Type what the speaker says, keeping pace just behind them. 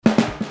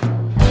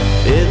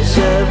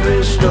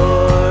every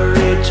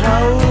story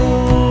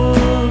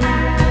told.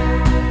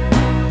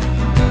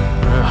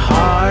 Her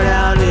heart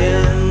out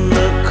in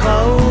the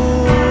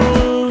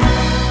cold,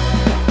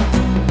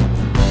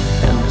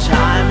 and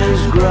time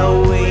is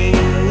growing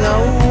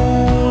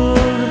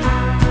old.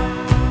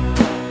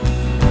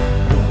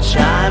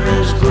 Time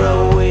is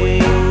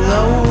growing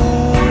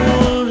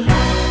old.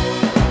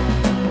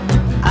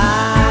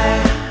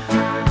 I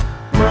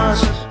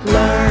must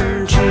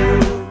learn to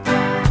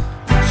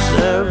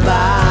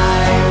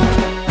survive,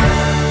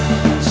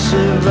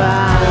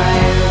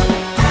 survive.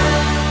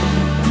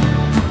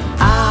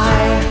 I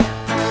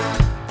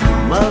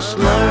must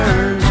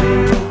learn to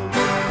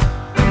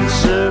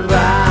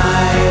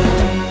survive,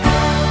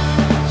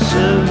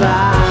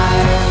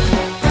 survive.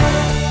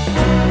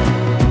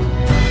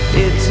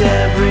 It's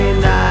every